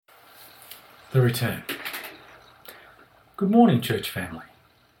The Return. Good morning, church family.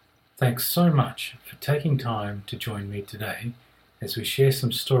 Thanks so much for taking time to join me today as we share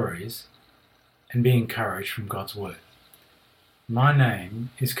some stories and be encouraged from God's Word. My name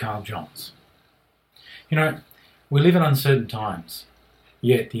is Carl Johns. We live in uncertain times,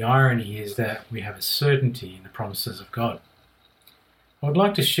 yet the irony is that we have a certainty in the promises of God. I would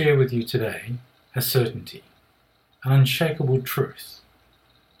like to share with you today a certainty, an unshakable truth.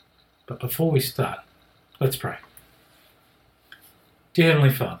 But before we start, let's pray. Dear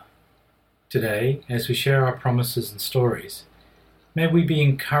Heavenly Father, today, as we share our promises and stories, may we be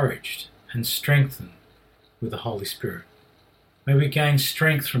encouraged and strengthened with the Holy Spirit. May we gain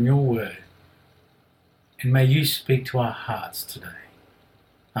strength from your word, and may you speak to our hearts today.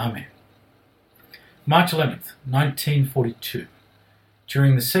 Amen. March 11th, 1942.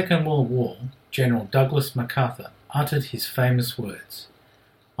 During the Second World War, General Douglas MacArthur uttered his famous words,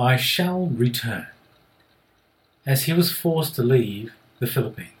 "I shall return," as he was forced to leave the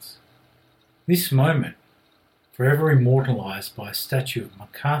Philippines. This moment, forever immortalised by a statue of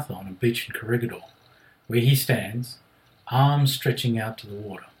MacArthur on a beach in Corregidor, where he stands, arms stretching out to the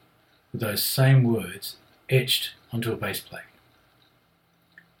water, with those same words etched onto a base plate.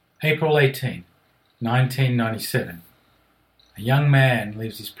 April 18, 1997. A young man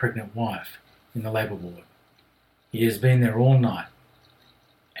leaves his pregnant wife in the labour ward. He has been there all night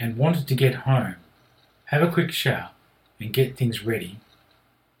and wanted to get home, have a quick shower and get things ready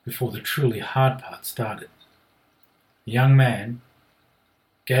before the truly hard part started. The young man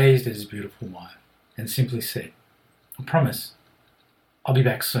gazed at his beautiful wife and simply said, "I promise I'll be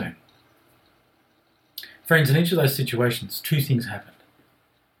back soon." Friends, in each of those situations, two things happened.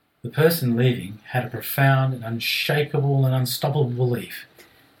 The person leaving had a profound and unshakable and unstoppable belief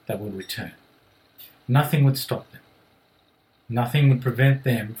that would return. Nothing would stop them. Nothing would prevent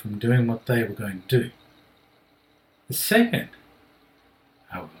them from doing what they were going to do. The second,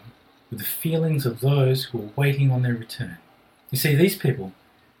 however, were the feelings of those who were waiting on their return. You see, these people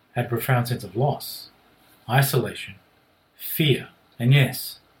had a profound sense of loss, isolation, fear, and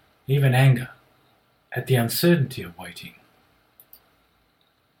yes, even anger at the uncertainty of waiting.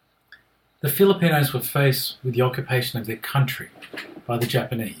 The Filipinos were faced with the occupation of their country by the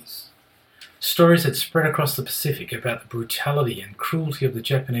Japanese. Stories had spread across the Pacific about the brutality and cruelty of the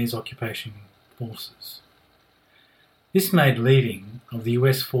Japanese occupation forces. This made leaving of the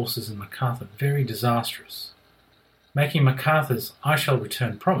US forces in MacArthur very disastrous, making MacArthur's "I shall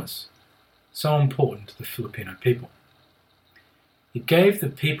return" promise so important to the Filipino people. It gave the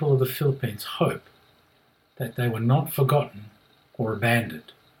people of the Philippines hope that they were not forgotten or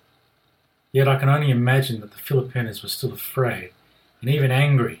abandoned. Yet I can only imagine that the Filipinos were still afraid and even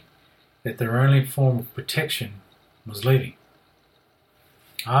angry that their only form of protection was leaving.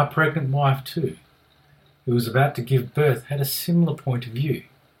 Our pregnant wife too, who was about to give birth, had a similar point of view.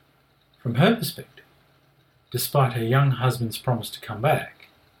 From her perspective, despite her young husband's promise to come back,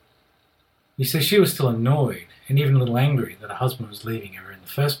 you see, she was still annoyed and even a little angry that her husband was leaving her in the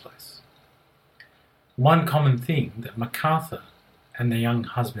first place. One common thing that MacArthur and their young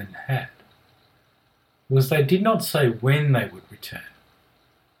husband had was they did not say when they would return,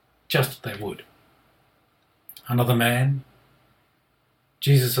 just that they would. Another man,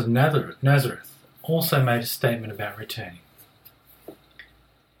 Jesus of Nazareth, also made a statement about returning.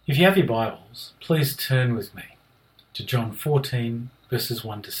 If you have your Bibles, please turn with me to John 14, verses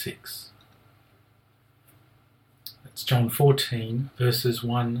 1 to 6. That's John 14, verses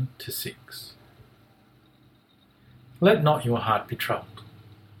 1 to 6. "Let not your heart be troubled.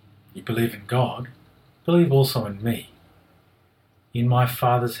 You believe in God, believe also in me. In my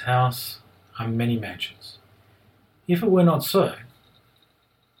Father's house are many mansions. If it were not so,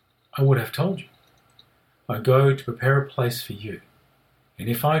 I would have told you. I go to prepare a place for you. And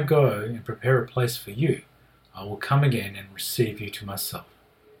if I go and prepare a place for you, I will come again and receive you to myself,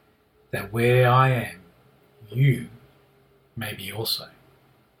 that where I am, you may be also."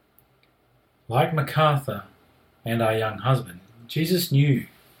 Like MacArthur and our young husband, Jesus knew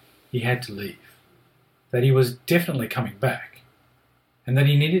he had to leave, that he was definitely coming back, and that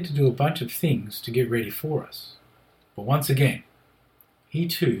he needed to do a bunch of things to get ready for us. But once again, he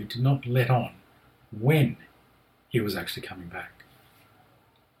too did not let on when he was actually coming back.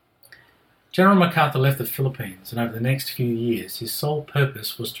 General MacArthur left the Philippines, and over the next few years his sole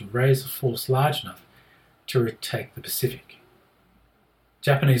purpose was to raise a force large enough to retake the Pacific.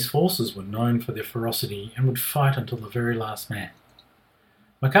 Japanese forces were known for their ferocity and would fight until the very last man.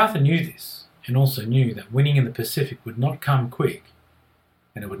 MacArthur knew this, and also knew that winning in the Pacific would not come quick,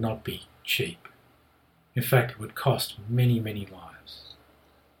 and it would not be cheap. In fact, it would cost many, many lives.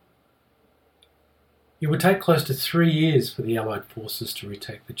 It would take close to 3 years for the Allied forces to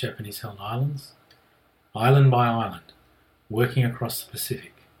retake the Japanese-held islands, island by island, working across the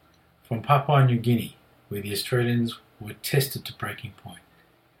Pacific, from Papua New Guinea, where the Australians were tested to breaking point,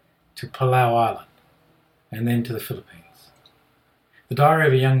 to Palau Island, and then to the Philippines. The Diary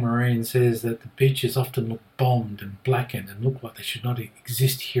of a Young Marine says that the beaches often look bombed and blackened and look like they should not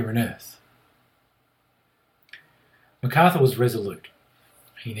exist here on Earth. MacArthur was resolute.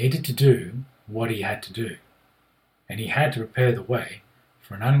 He needed to do what he had to do, and he had to prepare the way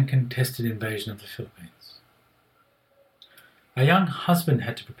for an uncontested invasion of the Philippines. A young husband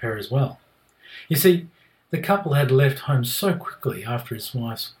had to prepare as well. You see, the couple had left home so quickly after his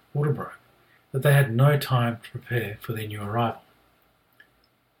wife's water broke that they had no time to prepare for their new arrival.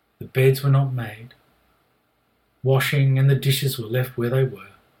 The beds were not made, washing and the dishes were left where they were,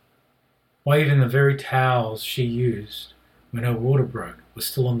 while even the very towels she used when her water broke were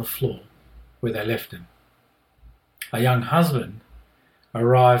still on the floor where they left them. A young husband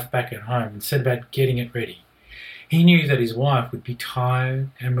arrived back at home and set about getting it ready. He knew that his wife would be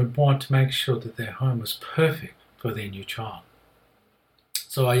tired and would want to make sure that their home was perfect for their new child.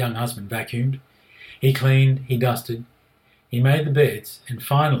 So our young husband vacuumed, he cleaned, he dusted, he made the beds, and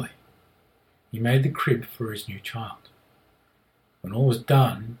finally, he made the crib for his new child. When all was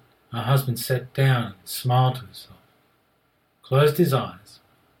done, our husband sat down and smiled to himself, closed his eyes,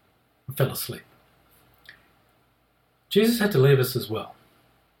 and fell asleep. Jesus had to leave us as well.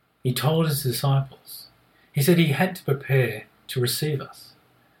 He told his disciples. He said he had to prepare to receive us.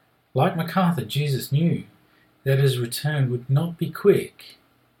 Like MacArthur, Jesus knew that his return would not be quick,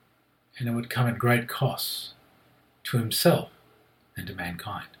 and it would come at great cost to himself and to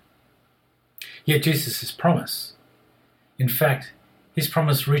mankind. Yet Jesus' promise, in fact, his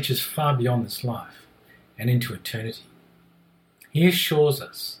promise reaches far beyond this life and into eternity. He assures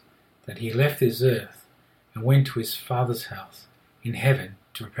us that he left this earth and went to his Father's house in heaven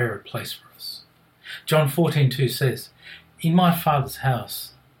to prepare a place for us. John 14:2 says, "In my Father's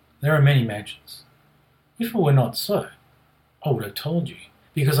house there are many mansions. If it were not so, I would have told you,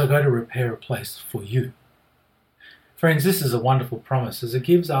 because I go to prepare a place for you." Friends, this is a wonderful promise as it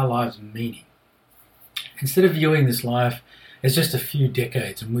gives our lives meaning. Instead of viewing this life as just a few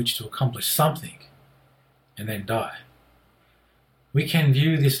decades in which to accomplish something and then die, we can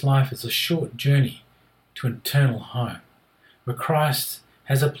view this life as a short journey to an eternal home, where Christ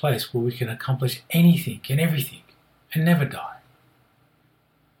has a place where we can accomplish anything and everything and never die.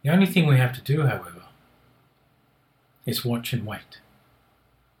 The only thing we have to do, however, is watch and wait.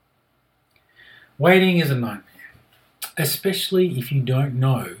 Waiting is a nightmare, especially if you don't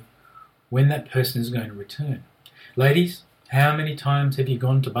know when that person is going to return. Ladies, how many times have you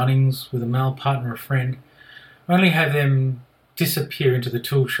gone to Bunnings with a male partner or friend, only have them disappear into the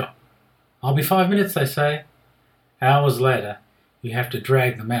tool shop? "I'll be 5 minutes," they say. Hours later, you have to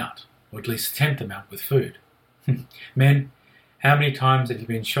drag them out, or at least tempt them out with food. Men, how many times have you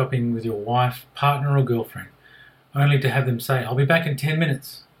been shopping with your wife, partner or girlfriend, only to have them say, "I'll be back in 10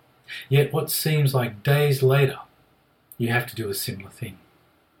 minutes. Yet what seems like days later, you have to do a similar thing.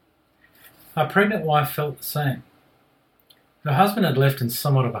 Our pregnant wife felt the same. Her husband had left in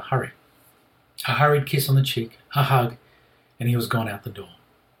somewhat of a hurry. A hurried kiss on the cheek, a hug, and he was gone out the door.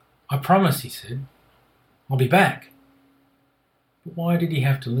 "I promise," he said. "I'll be back." But why did he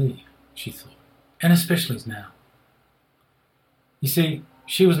have to leave, she thought, and especially now? You see,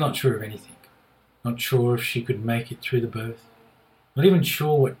 she was not sure of anything. Not sure if she could make it through the birth. Not even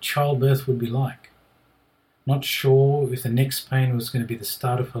sure what childbirth would be like. Not sure if the next pain was going to be the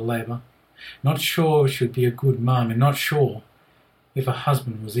start of her labour. Not sure if she would be a good mum, and not sure if her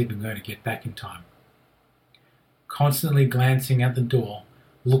husband was even going to get back in time. Constantly glancing out the door,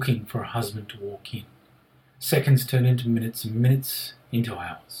 looking for a husband to walk in. Seconds turned into minutes, and minutes into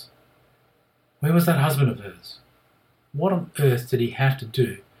hours. Where was that husband of hers? What on earth did he have to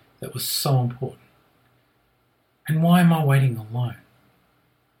do that was so important? And why am I waiting alone?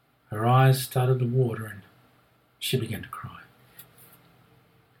 Her eyes started to water and she began to cry.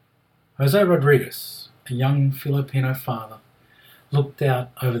 Jose Rodriguez, a young Filipino father, looked out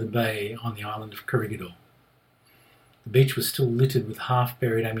over the bay on the island of Corregidor. The beach was still littered with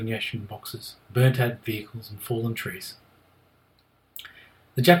half-buried ammunition boxes, burnt-out vehicles and fallen trees.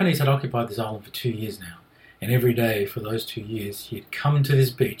 The Japanese had occupied this island for 2 years now, and every day for those 2 years he had come to this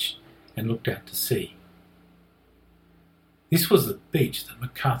beach and looked out to sea. This was the beach that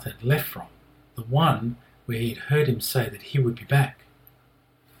MacArthur had left from, the one where he had heard him say that he would be back.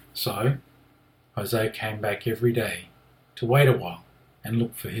 So, Jose came back every day to wait a while and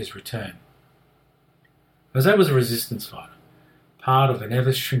look for his return. Jose was a resistance fighter, part of an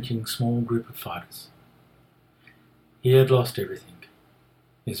ever-shrinking small group of fighters. He had lost everything: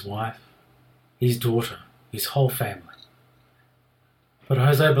 his wife, his daughter, his whole family. But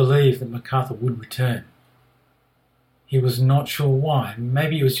Jose believed that MacArthur would return. He was not sure why.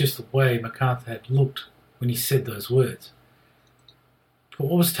 Maybe it was just the way MacArthur had looked when he said those words. But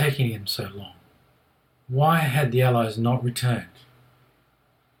what was taking him so long? Why had the Allies not returned?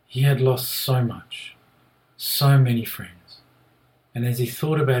 He had lost so much, so many friends. And as he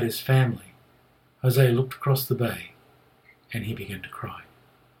thought about his family, Jose looked across the bay and he began to cry.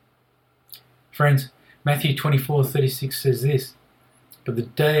 Friends, Matthew 24:36 says this, "But the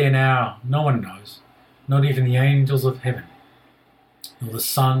day and hour no one knows, not even the angels of heaven, nor the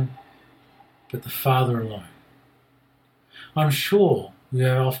Son, but the Father alone." I'm sure you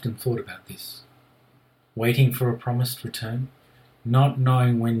have often thought about this. Waiting for a promised return, not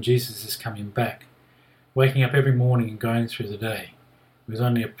knowing when Jesus is coming back, waking up every morning and going through the day with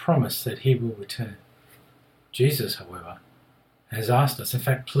only a promise that he will return. Jesus, however, has asked us, in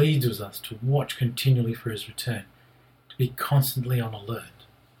fact pleads with us, to watch continually for his return, to be constantly on alert.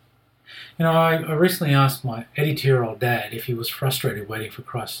 You know, I recently asked my 82-year-old dad if he was frustrated waiting for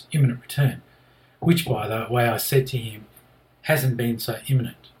Christ's imminent return, which, by the way, I said to him, hasn't been so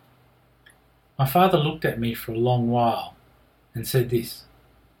imminent. My father looked at me for a long while and said this,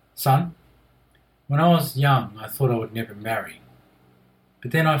 "Son, when I was young I thought I would never marry,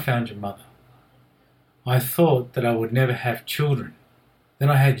 but then I found your mother. I thought that I would never have children, then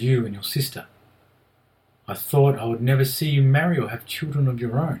I had you and your sister. I thought I would never see you marry or have children of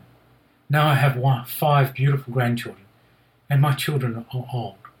your own. Now I have 5 beautiful grandchildren, and my children are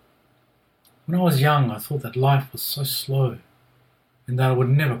old. When I was young, I thought that life was so slow, and that I would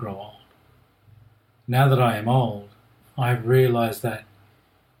never grow old. Now that I am old, I have realized that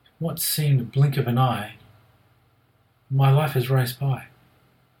what seemed a blink of an eye, my life has raced by.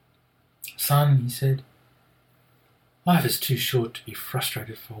 Son," he said, "life is too short to be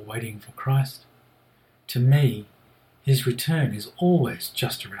frustrated for waiting for Christ. To me, his return is always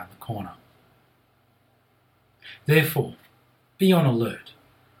just around the corner. Therefore, be on alert,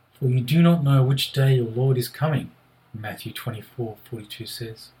 for you do not know which day your Lord is coming," Matthew 24:42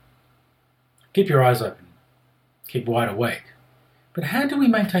 says. Keep your eyes open. Keep wide awake. But how do we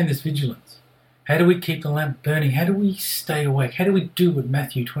maintain this vigilance? How do we keep the lamp burning? How do we stay awake? How do we do what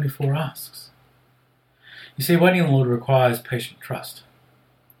Matthew 24 asks? You see, waiting on the Lord requires patient trust.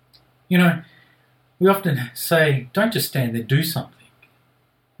 You know, we often say, don't just stand there, do something.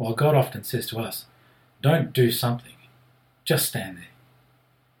 While God often says to us, don't do something, just stand there.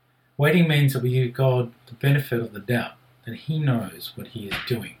 Waiting means that we give God the benefit of the doubt that he knows what he is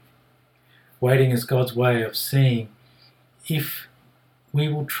doing. Waiting is God's way of seeing if we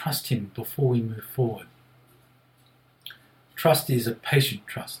will trust him before we move forward. Trust is a patient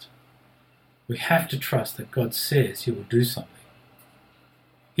trust. We have to trust that God says he will do something.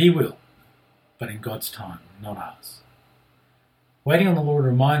 He will, but in God's time, not ours. Waiting on the Lord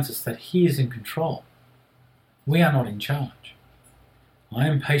reminds us that he is in control. We are not in charge. I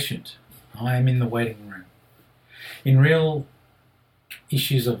am patient. I am in the waiting room. In real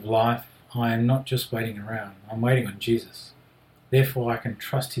issues of life, I am not just waiting around. I'm waiting on Jesus. Therefore, I can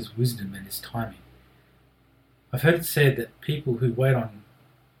trust his wisdom and his timing. I've heard it said that people who wait on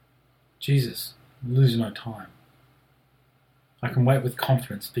Jesus lose no time. I can wait with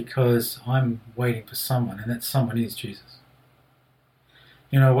confidence because I'm waiting for someone, and that someone is Jesus.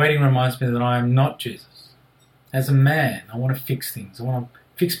 You know, waiting reminds me that I am not Jesus. As a man, I want to fix things. I want to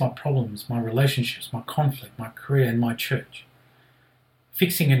fix my problems, my relationships, my conflict, my career, and my church.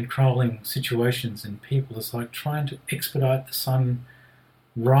 Fixing and controlling situations and people is like trying to expedite the sun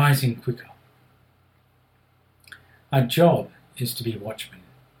rising quicker. Our job is to be watchmen.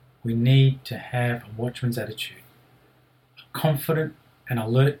 We need to have a watchman's attitude, a confident and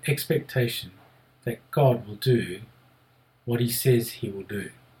alert expectation that God will do what he says he will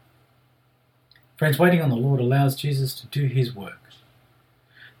do. Friends, waiting on the Lord allows Jesus to do his work.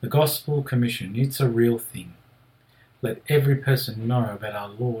 The gospel commission, it's a real thing. Let every person know about our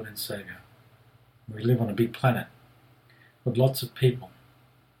Lord and Saviour. We live on a big planet with lots of people.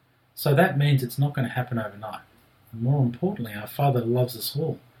 So that means it's not going to happen overnight. And more importantly, our Father loves us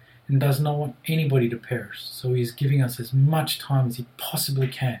all and does not want anybody to perish. So he is giving us as much time as he possibly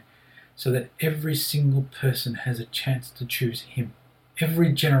can so that every single person has a chance to choose him.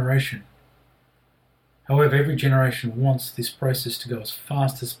 Every generation. However, every generation wants this process to go as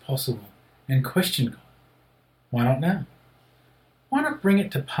fast as possible and question God. Why not now? Why not bring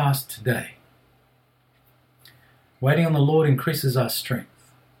it to pass today? Waiting on the Lord increases our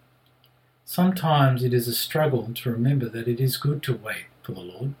strength. Sometimes it is a struggle to remember that it is good to wait for the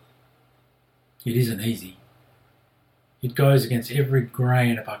Lord. It isn't easy. It goes against every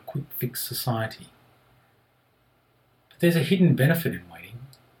grain of our quick-fix society. But there's a hidden benefit in waiting.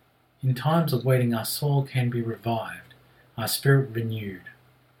 In times of waiting, our soul can be revived, our spirit renewed.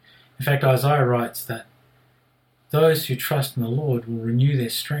 In fact, Isaiah writes that those who trust in the Lord will renew their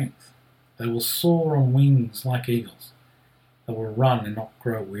strength. They will soar on wings like eagles. They will run and not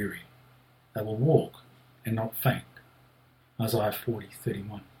grow weary. They will walk and not faint. Isaiah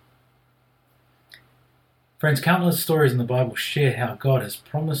 40:31. Friends, countless stories in the Bible share how God has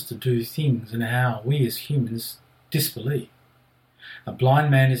promised to do things and how we as humans disbelieve. A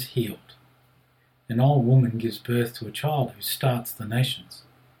blind man is healed. An old woman gives birth to a child who starts the nations.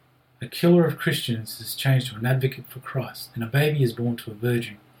 A killer of Christians is changed to an advocate for Christ, and a baby is born to a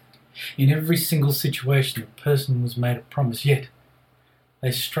virgin. In every single situation, a person was made a promise, yet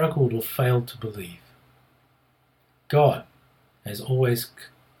they struggled or failed to believe. God has always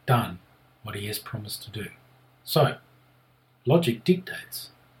done what he has promised to do. So, logic dictates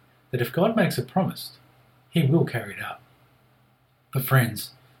that if God makes a promise, he will carry it out. But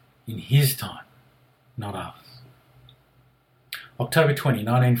friends, in his time, not ours. October 20,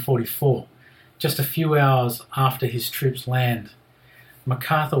 1944, just a few hours after his troops land,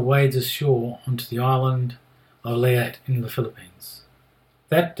 MacArthur wades ashore onto the island of Leyte in the Philippines.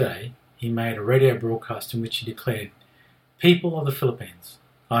 That day, he made a radio broadcast in which he declared, "People of the Philippines,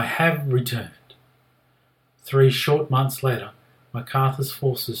 I have returned." 3 short months later, MacArthur's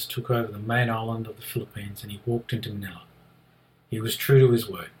forces took over the main island of the Philippines and he walked into Manila. He was true to his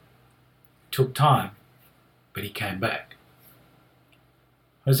word. It took time, but he came back.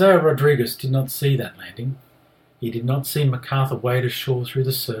 Jose Rodriguez did not see that landing. He did not see MacArthur wade ashore through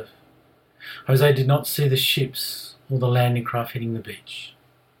the surf. Jose did not see the ships or the landing craft hitting the beach.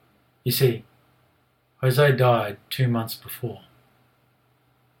 You see, Jose died 2 months before.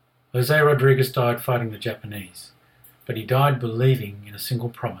 Jose Rodriguez died fighting the Japanese, but he died believing in a single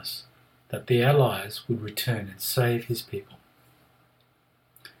promise, that the Allies would return and save his people.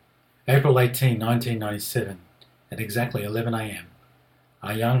 April 18, 1997, at exactly 11 a.m,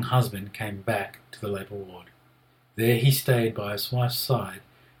 our young husband came back to the labour ward. There he stayed by his wife's side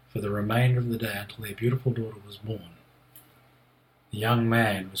for the remainder of the day until their beautiful daughter was born. The young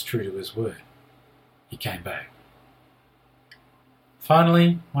man was true to his word. He came back.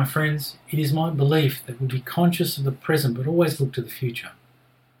 Finally, my friends, it is my belief that we be conscious of the present but always look to the future.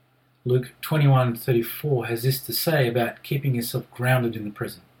 Luke 21:34 has this to say about keeping yourself grounded in the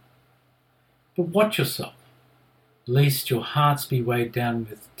present. But watch yourself, lest your hearts be weighed down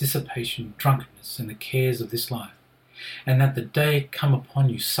with dissipation, drunkenness, and the cares of this life, and that the day come upon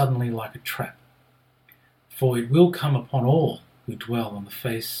you suddenly like a trap. For it will come upon all who dwell on the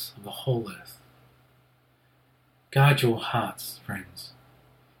face of the whole earth. Guard your hearts, friends.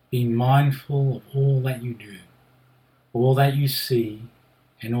 Be mindful of all that you do, all that you see,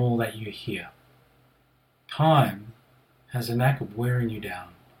 and all that you hear. Time has a knack of wearing you down,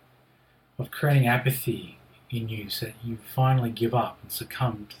 of creating apathy in you so that you finally give up and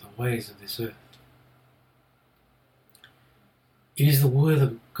succumb to the ways of this earth. It is the Word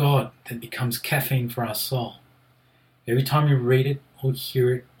of God that becomes caffeine for our soul. Every time you read it, or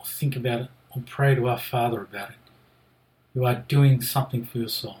hear it, or think about it, or pray to our Father about it, you are doing something for your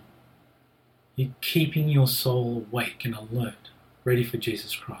soul. You're keeping your soul awake and alert, ready for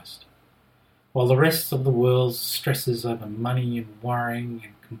Jesus Christ. While the rest of the world stresses over money and worrying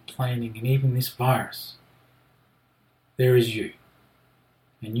and complaining and even this virus, there is you,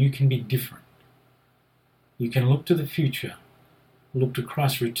 and you can be different. You can look to the future, look to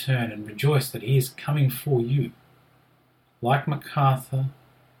Christ's return and rejoice that he is coming for you. Like MacArthur,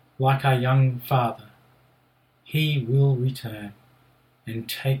 like our young father, he will return and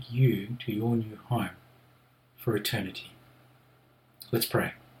take you to your new home for eternity. Let's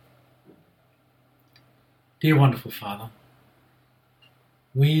pray. Dear wonderful Father,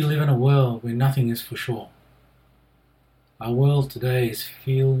 we live in a world where nothing is for sure. Our world today is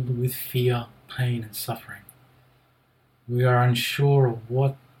filled with fear, pain and suffering. We are unsure of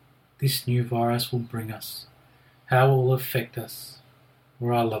what this new virus will bring us, how it will affect us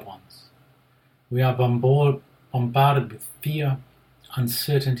or our loved ones. We are bombarded with fear,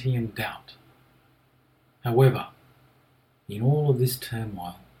 uncertainty and doubt. However, in all of this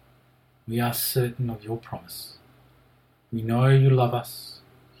turmoil, we are certain of your promise. We know you love us,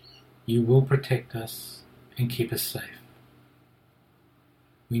 you will protect us and keep us safe.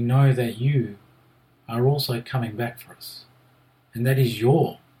 We know that you are also coming back for us, and that is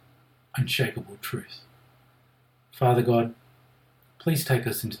your unshakable truth. Father God, please take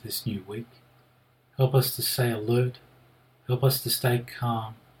us into this new week. Help us to stay alert, help us to stay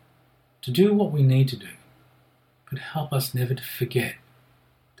calm, to do what we need to do, but help us never to forget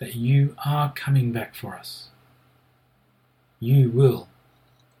that you are coming back for us. You will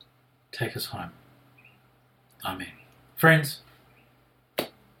take us home. Amen. Friends,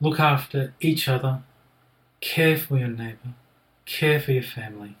 look after each other, care for your neighbour, care for your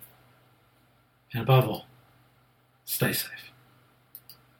family, and above all, stay safe.